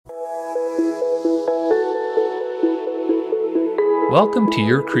Welcome to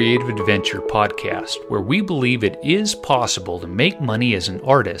Your Creative Adventure podcast, where we believe it is possible to make money as an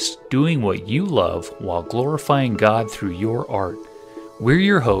artist doing what you love while glorifying God through your art. We're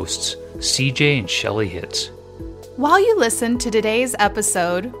your hosts, CJ and Shelly Hitz. While you listen to today's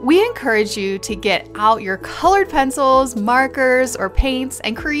episode, we encourage you to get out your colored pencils, markers, or paints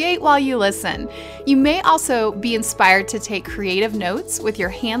and create while you listen. You may also be inspired to take creative notes with your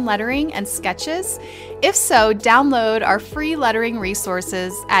hand lettering and sketches. If so, download our free lettering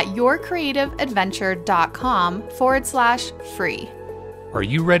resources at yourcreativeadventure.com/free. Are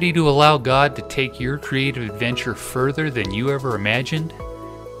you ready to allow God to take your creative adventure further than you ever imagined?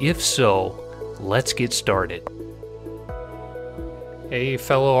 If so, let's get started. Hey,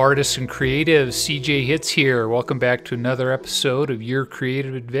 fellow artists and creatives, CJ Hitz here. Welcome back to another episode of Your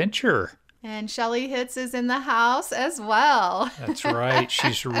Creative Adventure. And Shelly Hitz is in the house as well. That's right.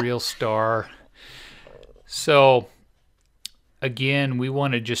 She's a real star. So, again, we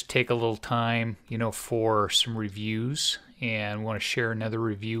want to just take a little time, for some reviews, and want to share another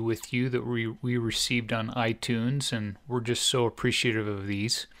review with you that we received on iTunes, and we're just so appreciative of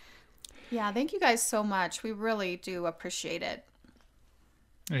these. Yeah, thank you guys so much. We really do appreciate it.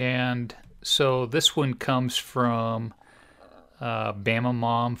 And so this one comes from Bama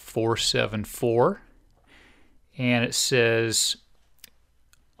Mom 474, and it says,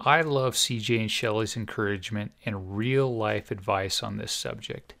 I love CJ and Shelly's encouragement and real-life advice on this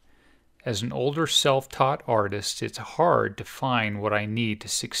subject. As an older self-taught artist, it's hard to find what I need to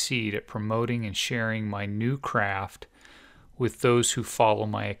succeed at promoting and sharing my new craft with those who follow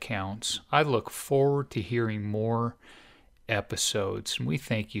my accounts. I look forward to hearing more episodes, and we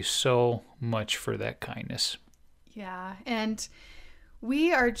thank you so much for that kindness. Yeah, and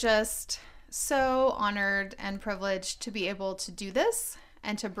we are just so honored and privileged to be able to do this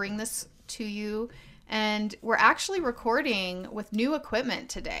and to bring this to you. And we're actually recording with new equipment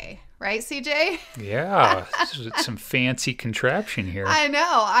today, right, CJ? Yeah, it's some fancy contraption here. I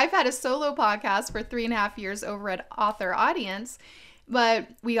know. I've had a solo podcast for 3.5 years over at Author Audience, but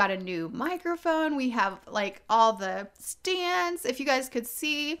we got a new microphone. We have all the stands. If you guys could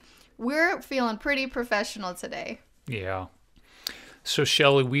see, we're feeling pretty professional today. Yeah. So,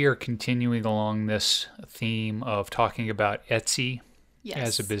 Shelly, we are continuing along this theme of talking about Etsy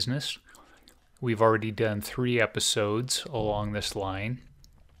as a business. We've already done 3 episodes along this line.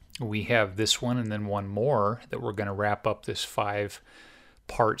 We have this one and then one more that we're going to wrap up this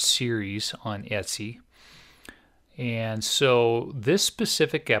 5-part series on Etsy. And so this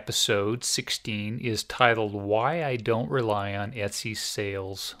specific episode, 16, is titled, Why I Don't Rely on Etsy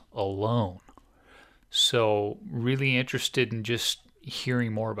Sales Alone. So really interested in just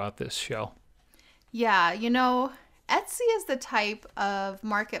hearing more about this show. Yeah, Etsy is the type of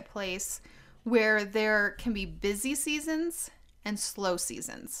marketplace where there can be busy seasons and slow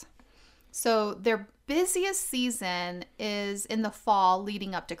seasons. So their busiest season is in the fall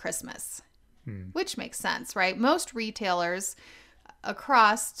leading up to Christmas. Which makes sense, right? Most retailers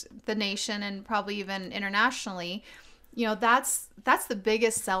across the nation and probably even internationally, that's the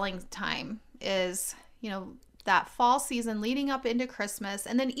biggest selling time is, that fall season leading up into Christmas,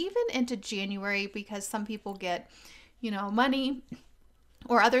 and then even into January, because some people get, money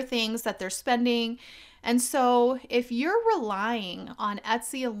or other things that they're spending. And so if you're relying on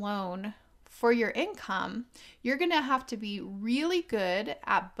Etsy alone for your income, you're going to have to be really good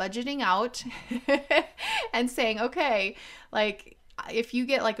at budgeting out and saying, okay, if you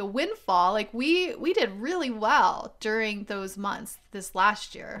get a windfall, we did really well during those months this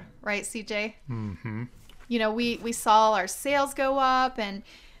last year, right, CJ? Mm-hmm. We saw our sales go up, and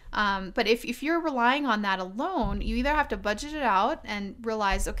but if you're relying on that alone, you either have to budget it out and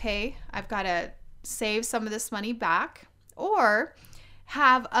realize, okay, I've got to save some of this money back, or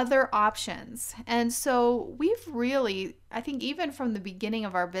have other options. And so we've really, I think even from the beginning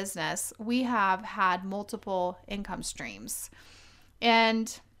of our business, we have had multiple income streams.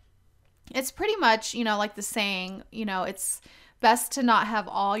 And it's pretty much, like the saying, it's best to not have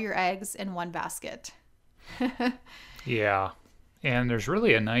all your eggs in one basket. Yeah. And there's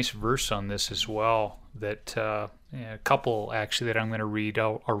really a nice verse on this as well that a couple actually that I'm going to read.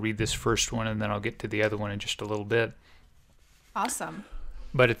 I'll read this first one and then I'll get to the other one in just a little bit. Awesome.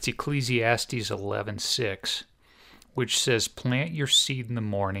 But it's Ecclesiastes 11:6, which says, Plant your seed in the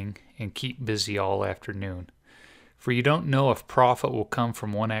morning and keep busy all afternoon, for you don't know if profit will come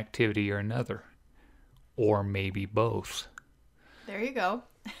from one activity or another, or maybe both. There you go.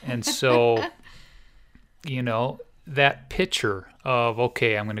 And so, that picture of,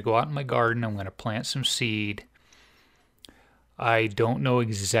 okay, I'm going to go out in my garden, I'm going to plant some seed. I don't know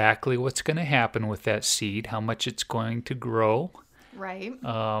exactly what's going to happen with that seed, how much it's going to grow. Right.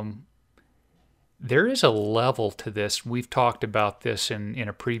 There is a level to this. We've talked about this in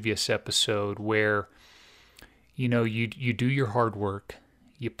a previous episode where, you do your hard work,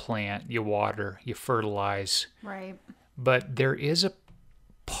 you plant, you water, you fertilize, Right. but there is a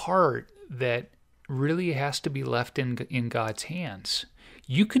part that really has to be left in God's hands.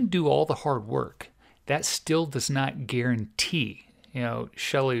 You can do all the hard work. That still does not guarantee.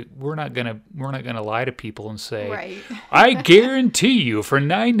 Shelley, we're not gonna lie to people and say, Right. I guarantee you for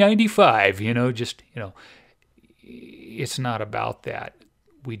 $9.95. It's not about that.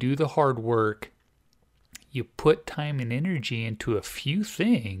 We do the hard work. You put time and energy into a few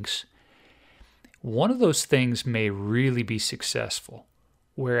things. One of those things may really be successful,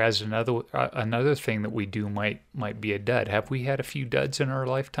 whereas another thing that we do might be a dud. Have we had a few duds in our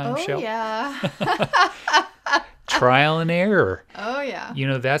lifetime, Oh, Shell? yeah. Trial and error. Oh, yeah.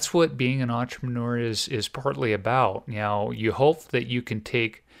 That's what being an entrepreneur is partly about. You hope that you can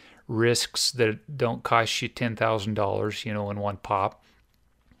take risks that don't cost you $10,000, in one pop.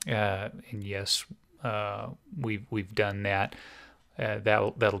 And yes, we've done that.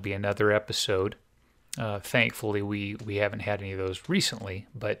 That'll be another episode. Thankfully, we haven't had any of those recently,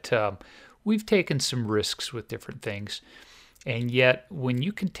 but we've taken some risks with different things. And yet, when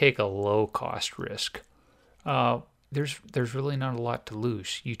you can take a low cost risk, there's really not a lot to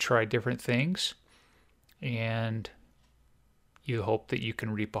lose. You try different things, and you hope that you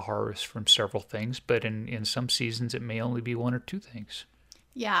can reap a harvest from several things. But in some seasons, it may only be one or two things.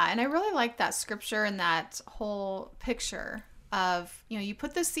 Yeah, and I really like that scripture and that whole picture of, you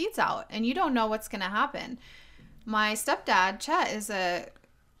put the seeds out and you don't know what's going to happen. My stepdad, Chet, is a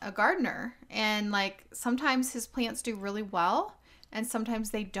gardener, and sometimes his plants do really well and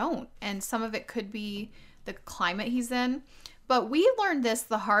sometimes they don't. And some of it could be the climate he's in. But we learned this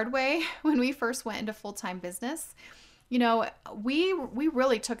the hard way when we first went into full-time business. We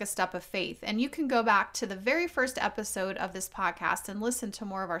really took a step of faith, and you can go back to the very first episode of this podcast and listen to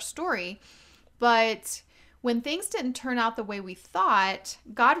more of our story. But when things didn't turn out the way we thought,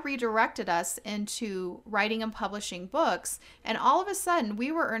 God redirected us into writing and publishing books. And all of a sudden,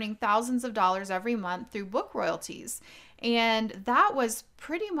 we were earning thousands of dollars every month through book royalties. And that was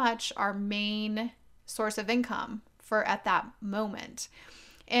pretty much our main source of income at that moment.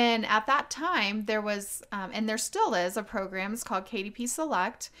 And at that time, there was, and there still is, a program. It's called KDP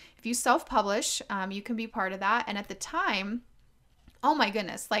Select. If you self-publish, you can be part of that. And at the time, oh my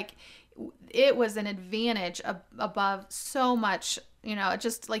goodness, it was an advantage above so much,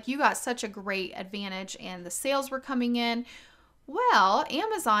 just you got such a great advantage and the sales were coming in. Well,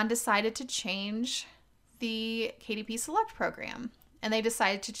 Amazon decided to change the KDP Select program, and they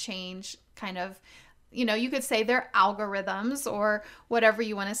decided to change kind of, you could say their algorithms or whatever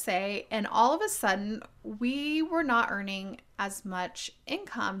you want to say. And all of a sudden, we were not earning as much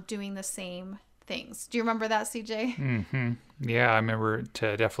income doing the same things. Do you remember that, CJ? Mm-hmm. Yeah, I remember it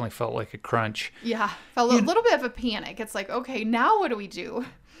definitely felt like a crunch. Yeah, felt a little bit of a panic. It's okay, now what do we do?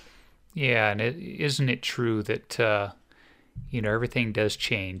 Yeah, and isn't it true that, everything does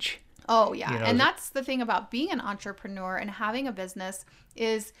change? Oh, yeah. And that's the thing about being an entrepreneur and having a business,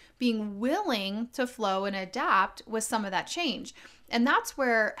 is being willing to flow and adapt with some of that change. And that's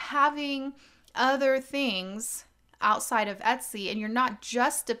where having other things outside of Etsy, and you're not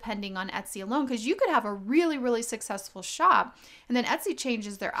just depending on Etsy alone, because you could have a really, really successful shop, and then Etsy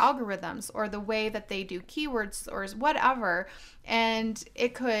changes their algorithms or the way that they do keywords or whatever, and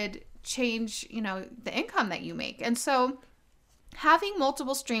it could change, the income that you make. And so having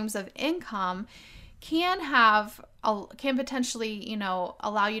multiple streams of income can potentially,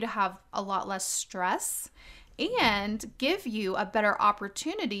 allow you to have a lot less stress and give you a better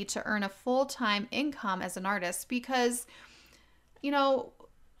opportunity to earn a full-time income as an artist, because, we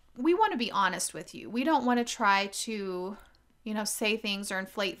want to be honest with you. We don't want to try to, say things or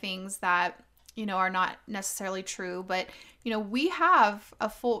inflate things that, are not necessarily true. But, we have a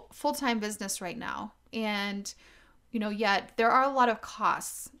full-time business right now, and yet there are a lot of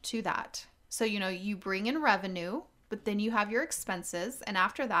costs to that. So, you bring in revenue, but then you have your expenses. And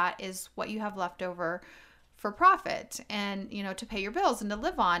after that is what you have left over for profit and, to pay your bills and to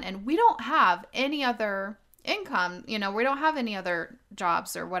live on. And we don't have any other income, we don't have any other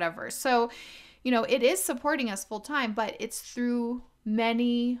jobs or whatever. So, it is supporting us full time, but it's through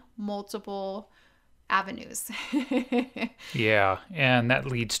multiple avenues. Yeah. And that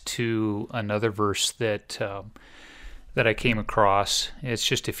leads to another verse that I came across. It's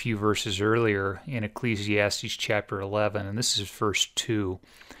just a few verses earlier in Ecclesiastes chapter 11, and this is verse 2.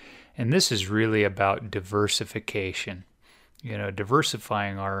 And this is really about diversification,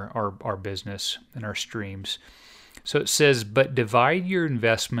 diversifying our business and our streams. So it says, but divide your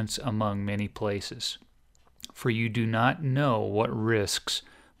investments among many places, for you do not know what risks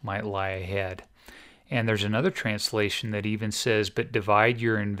might lie ahead. And there's another translation that even says, but divide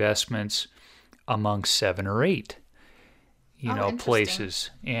your investments among 7 or 8, places.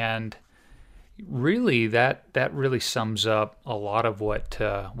 And really, that really sums up a lot of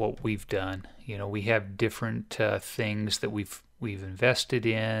what we've done. We have different things that we've invested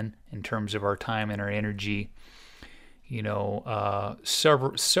in terms of our time and our energy.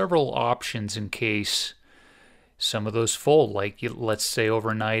 Several options in case some of those fold. Like, let's say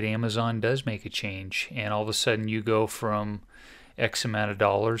overnight Amazon does make a change, and all of a sudden you go from X amount of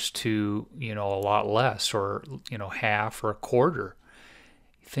dollars to a lot less, or half or a quarter.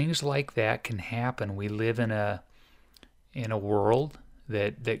 Things like that can happen. We live in a world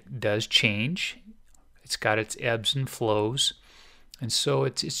that does change. It's got its ebbs and flows, and so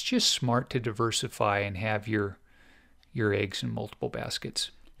it's just smart to diversify and have your eggs in multiple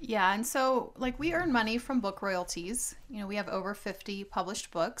baskets. Yeah, and so we earn money from book royalties. We have over 50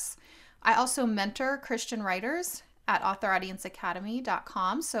 published books. I also mentor Christian writers at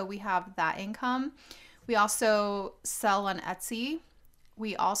authoraudienceacademy.com, so we have that income. We also sell on Etsy.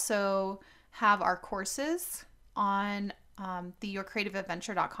 We also have our courses on the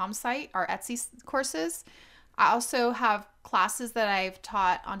yourcreativeadventure.com site, our Etsy courses. I also have classes that I've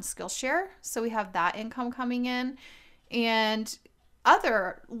taught on Skillshare, so we have that income coming in, and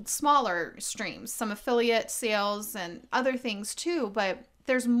other smaller streams, some affiliate sales and other things too, but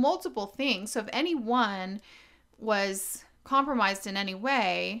there's multiple things. So if anyone was compromised in any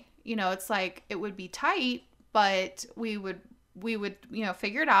way, it's it would be tight, but we would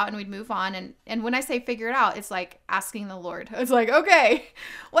figure it out and we'd move on. And when I say figure it out, it's like asking the Lord. It's okay,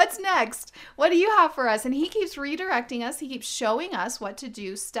 what's next? What do you have for us? And he keeps redirecting us. He keeps showing us what to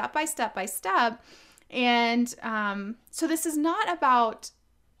do step by step by step. And so this is not about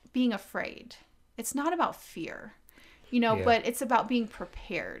being afraid. It's not about fear, but it's about being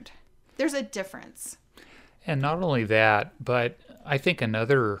prepared. There's a difference. And not only that, but I think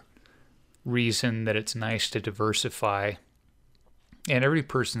another reason that it's nice to diversify, and every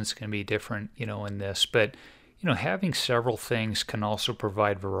person is going to be different, in this, but, having several things can also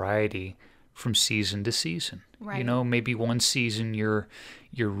provide variety from season to season. Right. Maybe one season you're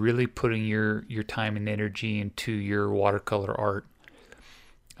really putting your time and energy into your watercolor art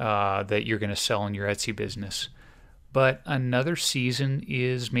that you're going to sell in your Etsy business. But another season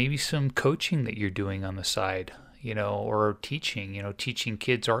is maybe some coaching that you're doing on the side, or teaching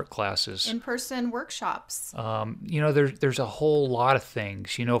kids art classes. In-person workshops. There's a whole lot of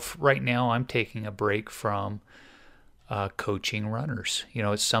things. Right now I'm taking a break from coaching runners.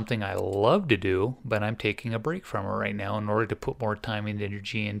 It's something I love to do, but I'm taking a break from it right now in order to put more time and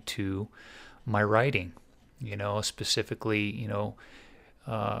energy into my writing. Specifically,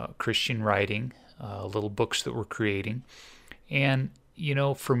 Christian writing, little books that we're creating. And,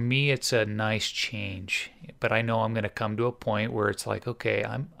 for me, it's a nice change. But I know I'm going to come to a point where it's okay,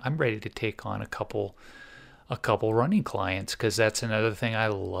 I'm ready to take on a couple running clients, because that's another thing I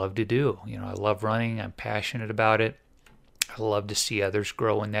love to do. I love running. I'm passionate about it. I love to see others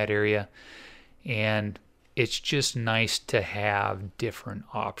grow in that area. And it's just nice to have different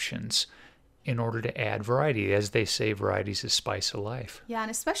options in order to add variety. As they say, variety is the spice of life. Yeah,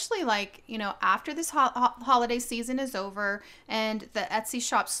 and especially after this holiday season is over and the Etsy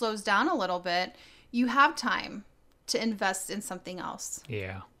shop slows down a little bit, you have time to invest in something else.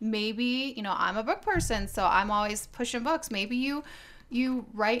 Yeah. Maybe, I'm a book person, so I'm always pushing books. Maybe you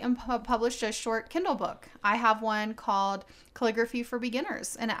write and publish a short Kindle book. I have one called Calligraphy for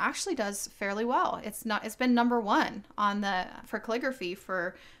Beginners, and it actually does fairly well. It's been number 1 for calligraphy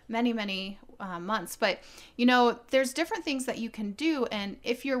for many, many months. But, there's different things that you can do. And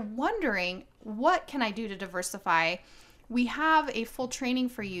if you're wondering, what can I do to diversify? We have a full training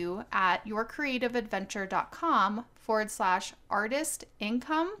for you at yourcreativeadventure.com/artist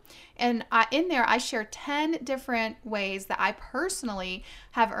income. And in there, I share 10 different ways that I personally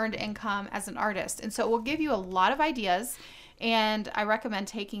have earned income as an artist. And so it will give you a lot of ideas, and I recommend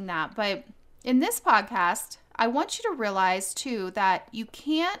taking that. But in this podcast, I want you to realize too that you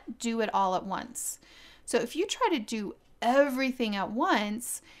can't do it all at once. So if you try to do everything at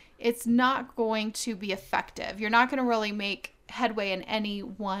once, it's not going to be effective. You're not going to really make headway in any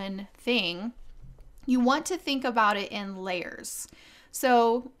one thing. You want to think about it in layers.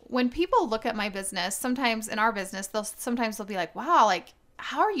 So when people look at my business, sometimes in our business, they'll be like, wow,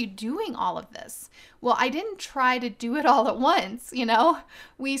 how are you doing all of this? Well, I didn't try to do it all at once.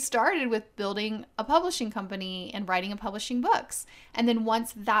 We started with building a publishing company and writing and publishing books. And then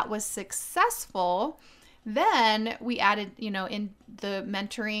once that was successful, Then we added, in the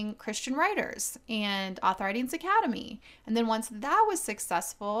mentoring Christian writers and Author Writings Academy. And then once that was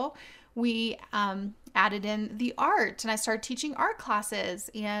successful, we added in the art, and I started teaching art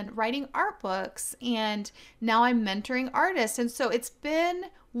classes and writing art books. And now I'm mentoring artists. And so it's been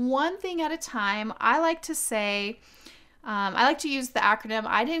one thing at a time. I like to say, I like to use the acronym.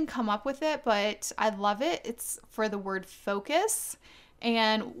 I didn't come up with it, but I love it. It's for the word focus.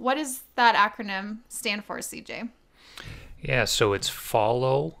 And what does that acronym stand for, CJ? Yeah, so it's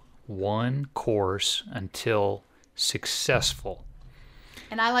follow one course until successful.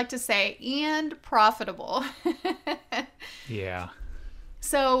 And I like to say, and profitable. Yeah.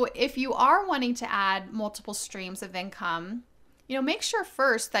 So if you are wanting to add multiple streams of income, make sure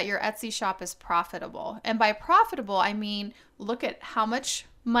first that your Etsy shop is profitable. And by profitable, I mean, look at how much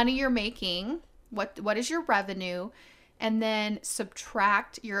money you're making, what is your revenue, and then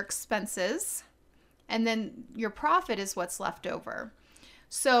subtract your expenses, and then your profit is what's left over.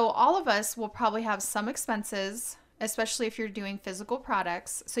 So all of us will probably have some expenses, especially if you're doing physical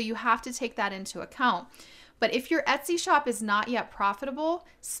products. So you have to take that into account. But if your Etsy shop is not yet profitable,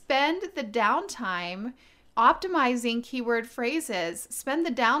 spend the downtime optimizing keyword phrases. Spend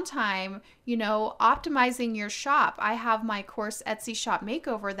the downtime, optimizing your shop. I have my course Etsy Shop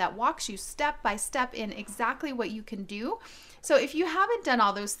Makeover that walks you step by step in exactly what you can do. So if you haven't done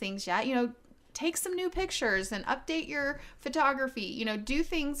all those things yet, take some new pictures and update your photography, do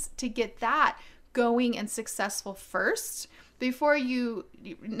things to get that going and successful first before you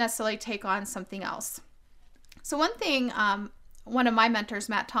necessarily take on something else. So one thing, one of my mentors,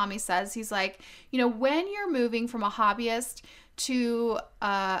 Matt Tommy, says, he's like, when you're moving from a hobbyist to,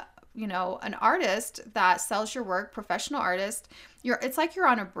 an artist that sells your work, professional artist, it's like you're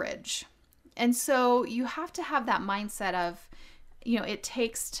on a bridge. And so you have to have that mindset of, it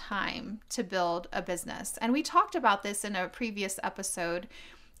takes time to build a business. And we talked about this in a previous episode.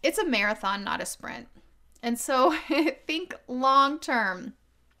 It's a marathon, not a sprint. And so think long term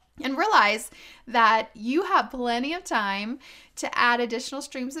and realize that you have plenty of time to add additional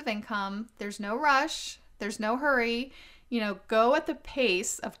streams of income. There's no rush. There's no hurry. Go at the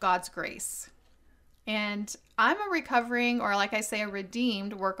pace of God's grace. And I'm a recovering, or like I say, a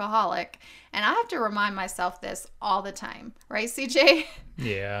redeemed workaholic. And I have to remind myself this all the time. Right, CJ?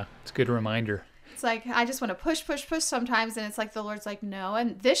 Yeah, it's a good reminder. It's like, I just want to push sometimes. And it's like, the Lord's like, no.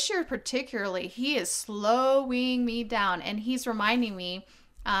 And this year particularly, he is slowing me down. And he's reminding me,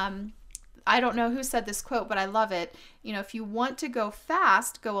 I don't know who said this quote, but I love it. If you want to go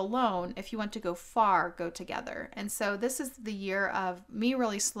fast, go alone. If you want to go far, go together. And so this is the year of me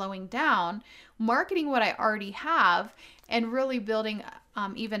really slowing down, marketing what I already have, and really building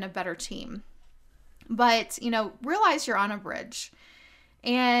even a better team. But, realize you're on a bridge.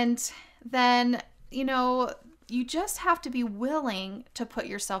 And then, you just have to be willing to put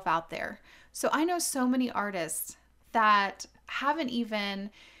yourself out there. So I know so many artists that haven't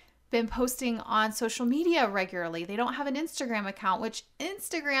even been posting on social media regularly. They don't have an Instagram account, which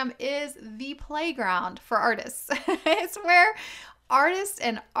Instagram is the playground for artists. It's where artists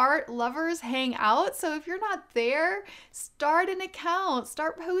and art lovers hang out. So if you're not there, start an account,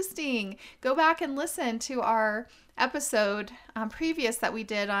 start posting. Go back and listen to our episode previous that we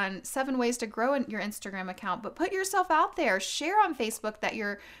did on 7 ways to grow in your Instagram account. But put yourself out there. Share on Facebook that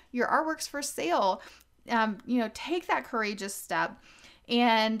your artwork's for sale. Take that courageous step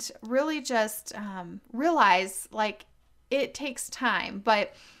and really just realize like it takes time.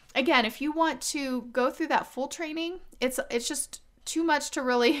 But again, if you want to go through that full training, it's just too much to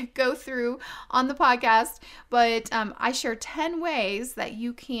really go through on the podcast, but I share 10 ways that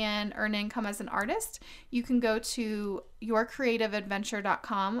you can earn income as an artist. You can go to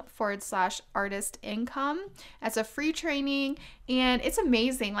yourcreativeadventure.com/artist income. It's a free training and it's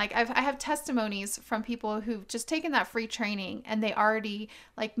amazing. Like I have testimonies from people who've just taken that free training and they already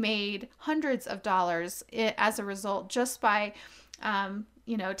like made hundreds of dollars as a result just by,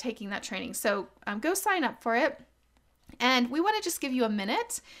 taking that training. So go sign up for it. And we want to just give you a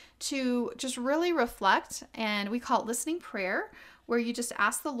minute to just really reflect, and we call it listening prayer, where you just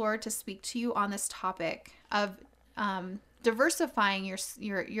ask the Lord to speak to you on this topic of diversifying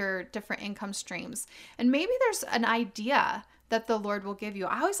your different income streams. And maybe there's an idea that the Lord will give you.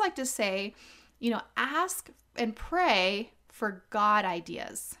 I always like to say, ask and pray for God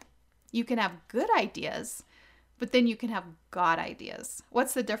ideas. You can have good ideas, but then you can have God ideas.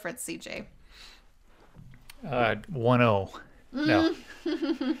 What's the difference, CJ? 1-0. No.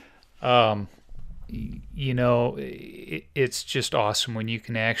 It's just awesome when you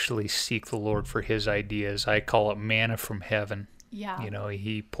can actually seek the Lord for his ideas. I call it manna from heaven. Yeah.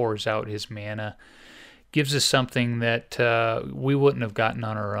 He pours out his manna gives us something that we wouldn't have gotten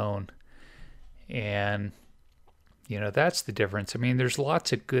on our own. And, that's the difference. I mean, there's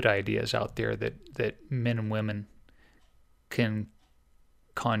lots of good ideas out there that men and women can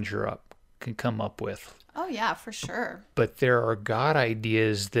conjure up, can come up with. Oh, yeah, for sure. But there are God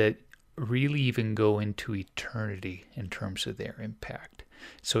ideas that really even go into eternity in terms of their impact.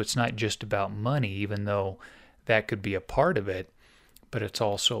 So it's not just about money, even though that could be a part of it, but it's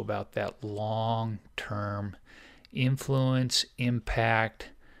also about that long-term influence, impact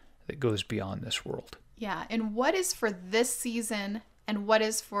that goes beyond this world. Yeah, and what is for this season and what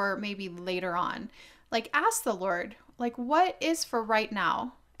is for maybe later on? Like, ask the Lord, like, what is for right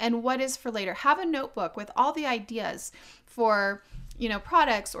now and what is for later? Have a notebook with all the ideas for,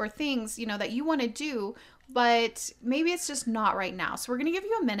 products or things, that you want to do, but maybe it's just not right now. So we're going to give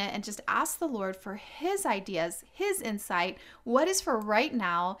you a minute and just ask the Lord for his ideas, his insight, what is for right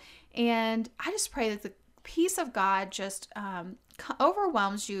now. And I just pray that the peace of God just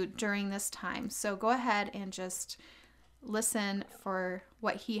overwhelms you during this time. So go ahead and just listen for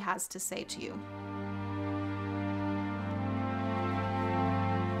what he has to say to you.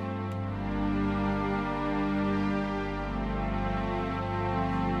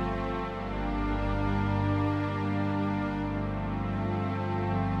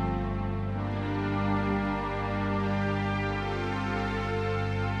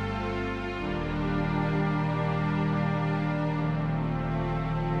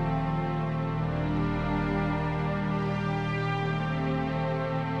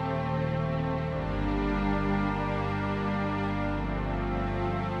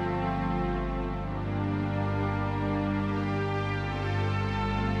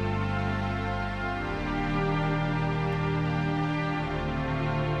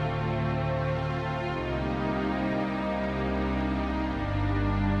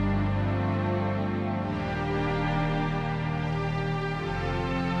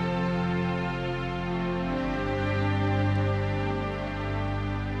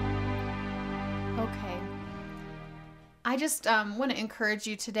 I just want to encourage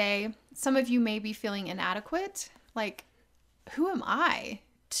you today. Some of you may be feeling inadequate. Like, who am I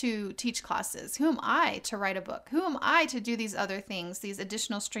to teach classes? Who am I to write a book? Who am I to do these other things, these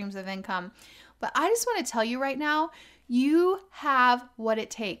additional streams of income? But I just want to tell you right now, you have what it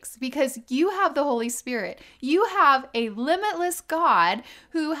takes because you have the Holy Spirit. You have a limitless God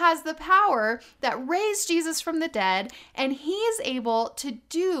who has the power that raised Jesus from the dead, and he is able to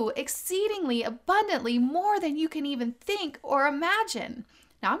do exceedingly abundantly more than you can even think or imagine.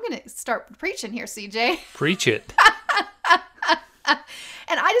 Now I'm going to start preaching here, CJ. Preach it.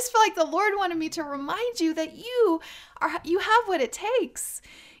 And I just feel like the Lord wanted me to remind you that you have what it takes.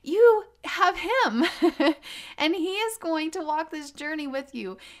 You have him and he is going to walk this journey with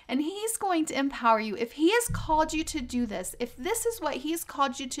you and he's going to empower you. If he has called you to do this, if this is what he's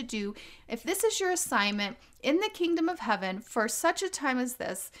called you to do, if this is your assignment in the kingdom of heaven for such a time as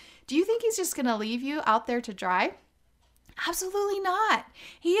this, do you think he's just going to leave you out there to dry? Absolutely not.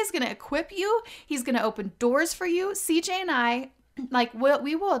 He is going to equip you. He's going to open doors for you. CJ and I,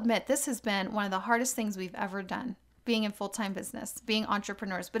 we will admit this has been one of the hardest things we've ever done. Being in full-time business, being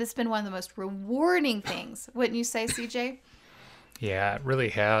entrepreneurs, but it's been one of the most rewarding things. Wouldn't you say, CJ? Yeah, it really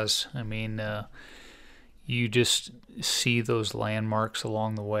has. I mean, you just see those landmarks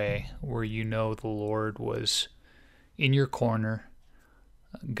along the way where you know the Lord was in your corner,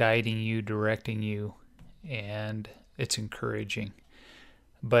 guiding you, directing you, and it's encouraging.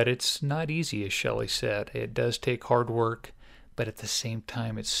 But it's not easy, as Shelley said. It does take hard work, but at the same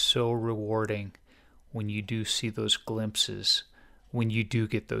time, it's so rewarding when you do see those glimpses, when you do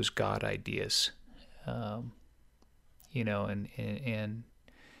get those God ideas, and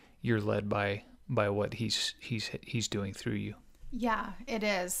you're led by what he's doing through you. Yeah, it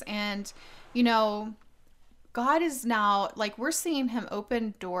is. And, God is now, we're seeing him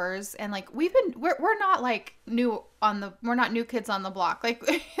open doors and we're not we're not new kids on the block.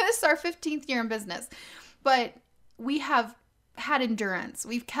 This is our 15th year in business, but we have had endurance.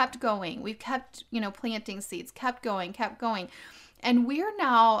 We've kept going. We've kept, planting seeds, kept going. And we're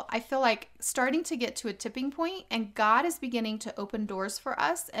now, I feel like, starting to get to a tipping point, and God is beginning to open doors for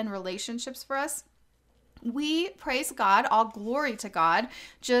us and relationships for us. We praise God, all glory to God,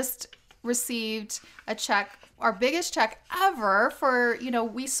 just received a check, our biggest check ever for,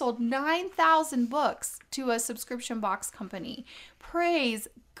 we sold 9,000 books to a subscription box company. Praise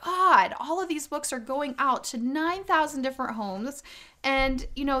God, all of these books are going out to 9,000 different homes. And,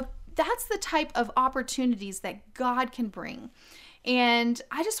 that's the type of opportunities that God can bring. And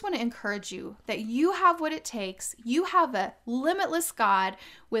I just want to encourage you that you have what it takes. You have a limitless God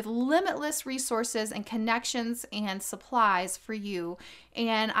with limitless resources and connections and supplies for you.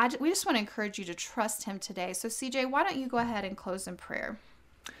 And we just want to encourage you to trust him today. So CJ, why don't you go ahead and close in prayer?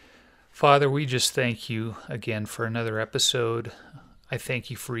 Father, we just thank you again for another episode. I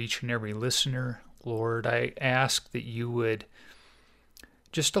thank you for each and every listener. Lord, I ask that you would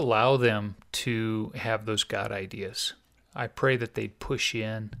just allow them to have those God ideas. I pray that they'd push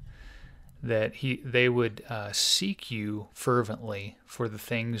in, that they would seek you fervently for the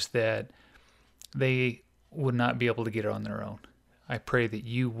things that they would not be able to get on their own. I pray that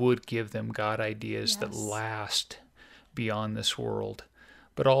you would give them God ideas that last beyond this world,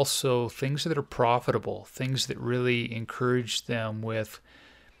 but also things that are profitable, things that really encourage them with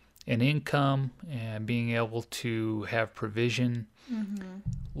an income and being able to have provision. Mm-hmm.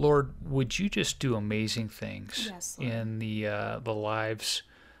 Lord, would you just do amazing things in the lives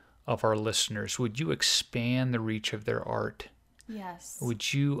of our listeners? Would you expand the reach of their art? Yes.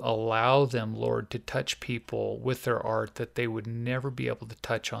 Would you allow them, Lord, to touch people with their art that they would never be able to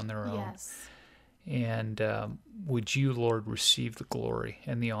touch on their own? Yes. And would you, Lord, receive the glory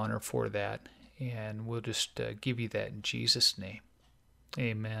and the honor for that? And we'll just give you that in Jesus' name.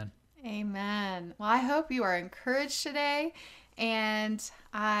 Amen. Amen. Well, I hope you are encouraged today, and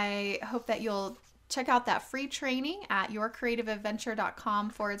I hope that you'll check out that free training at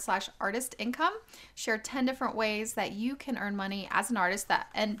yourcreativeadventure.com/artist income. Share 10 different ways that you can earn money as an artist,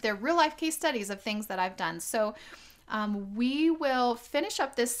 and they're real life case studies of things that I've done. So we will finish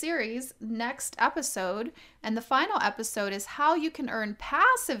up this series next episode, and the final episode is how you can earn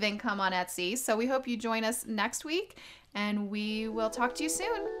passive income on Etsy. So we hope you join us next week, and we will talk to you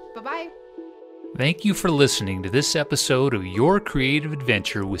soon. Bye-bye. Thank you for listening to this episode of Your Creative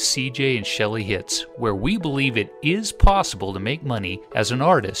Adventure with CJ and Shelly Hitz, where we believe it is possible to make money as an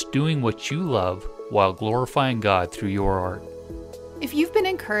artist doing what you love while glorifying God through your art. If you've been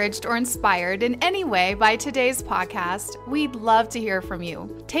encouraged or inspired in any way by today's podcast, we'd love to hear from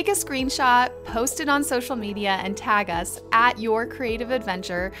you. Take a screenshot, post it on social media, and tag us at Your Creative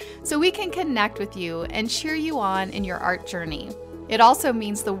Adventure so we can connect with you and cheer you on in your art journey. It also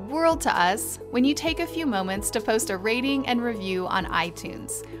means the world to us when you take a few moments to post a rating and review on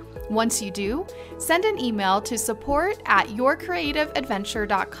iTunes. Once you do, send an email to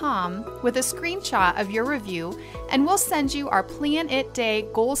support@yourcreativeadventure.com with a screenshot of your review, and we'll send you our Plan It Day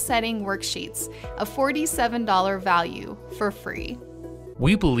goal-setting worksheets, a $47 value, for free.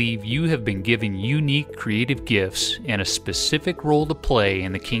 We believe you have been given unique creative gifts and a specific role to play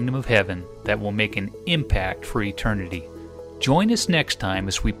in the kingdom of heaven that will make an impact for eternity. Join us next time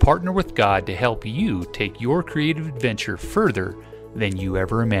as we partner with God to help you take your creative adventure further than you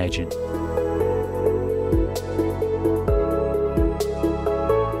ever imagined.